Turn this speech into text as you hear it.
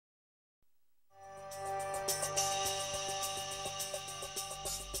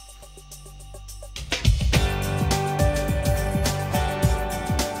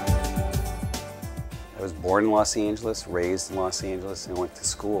born in Los Angeles, raised in Los Angeles, and went to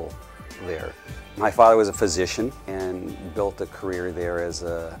school there. My father was a physician and built a career there as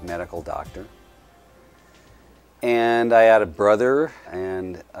a medical doctor. And I had a brother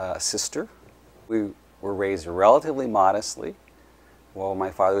and a sister. We were raised relatively modestly while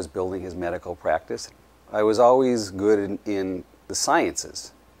my father was building his medical practice. I was always good in the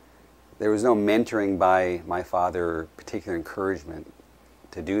sciences. There was no mentoring by my father or particular encouragement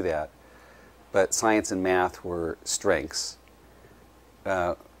to do that, but science and math were strengths.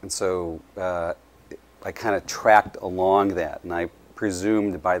 And so I kind of tracked along that, and I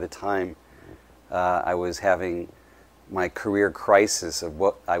presumed by the time I was having my career crisis of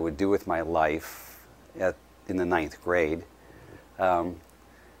what I would do with my life in the 9th grade,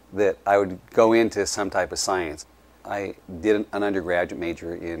 that I would go into some type of science. I did an undergraduate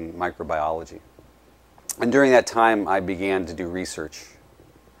major in microbiology. And during that time, I began to do research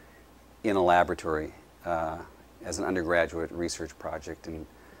in a laboratory as an undergraduate research project, and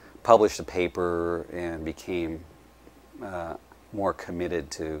published a paper and became more committed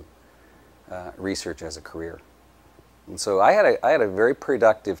to research as a career. And so I had a very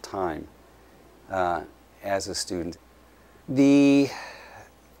productive time as a student. The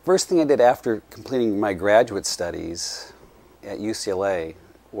first thing I did after completing my graduate studies at UCLA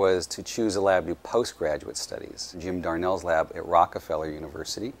was to choose a lab to do postgraduate studies, Jim Darnell's lab at Rockefeller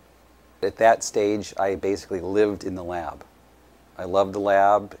University. At that stage, I basically lived in the lab. I loved the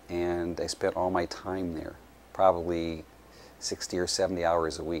lab, and I spent all my time there, probably 60 or 70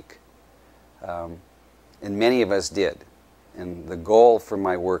 hours a week. And many of us did. And the goal for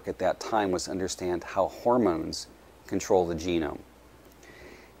my work at that time was to understand how hormones control the genome.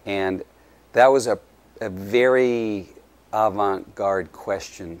 And that was a very avant-garde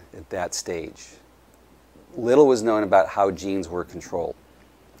question at that stage. Little was known about how genes were controlled.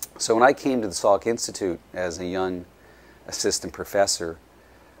 So when I came to the Salk Institute as a young assistant professor,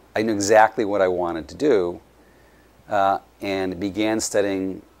 I knew exactly what I wanted to do and began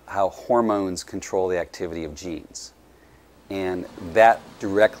studying how hormones control the activity of genes. And that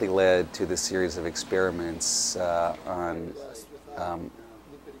directly led to the series of experiments on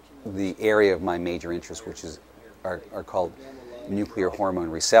the area of my major interest, which are called nuclear hormone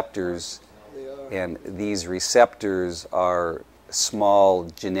receptors. And these receptors are small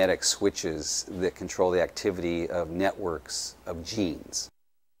genetic switches that control the activity of networks of genes.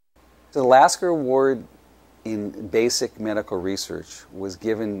 The Lasker Award in basic medical research was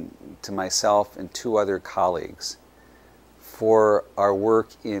given to myself and 2 other colleagues for our work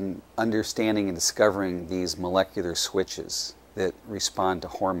in understanding and discovering these molecular switches that respond to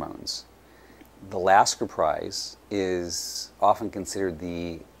hormones. The Lasker Prize is often considered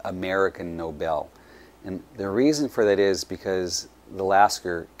the American Nobel. And the reason for that is because the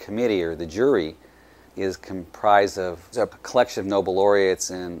Lasker Committee, or the jury, is comprised of a collection of Nobel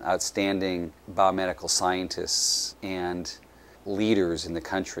laureates and outstanding biomedical scientists and leaders in the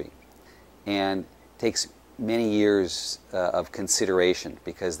country. And it takes many years of consideration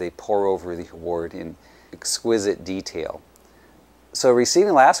because they pore over the award in exquisite detail. So receiving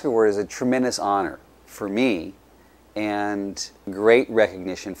the Lasker Award is a tremendous honor for me and great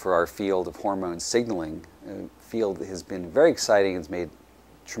recognition for our field of hormone signaling. The field has been very exciting and has made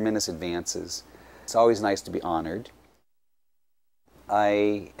tremendous advances. It's always nice to be honored.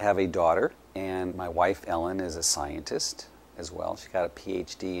 I have a daughter, and my wife Ellen is a scientist as well. She got a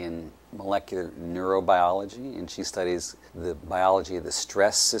PhD in molecular neurobiology, and she studies the biology of the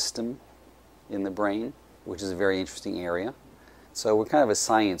stress system in the brain, which is a very interesting area. So we're kind of a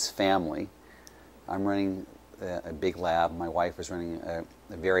science family. I'm running a big lab. My wife is running a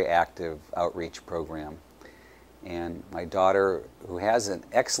very active outreach program. And my daughter, who has an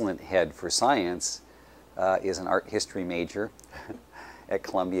excellent head for science, is an art history major at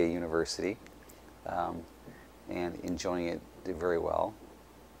Columbia University and enjoying it very well.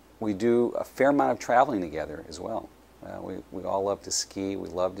 We do a fair amount of traveling together as well. We all love to ski. We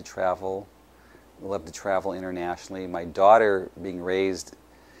love to travel. We love to travel internationally. My daughter, being raised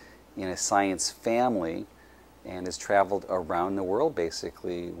in a science family and has traveled around the world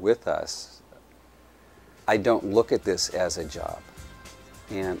basically with us, I don't look at this as a job,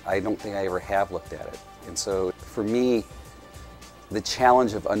 and I don't think I ever have looked at it. And so for me, the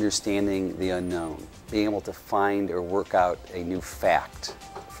challenge of understanding the unknown, being able to find or work out a new fact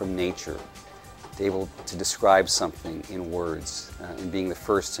from nature, to be able to describe something in words, and being the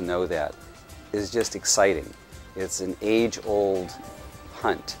first to know that, is just exciting. It's an age-old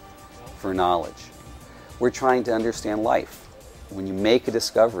hunt for knowledge. We're trying to understand life. When you make a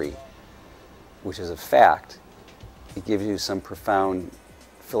discovery, which is a fact, it gives you some profound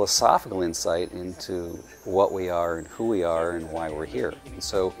philosophical insight into what we are and who we are and why we're here. And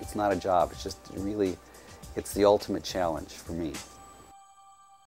so it's not a job, it's just really, it's the ultimate challenge for me.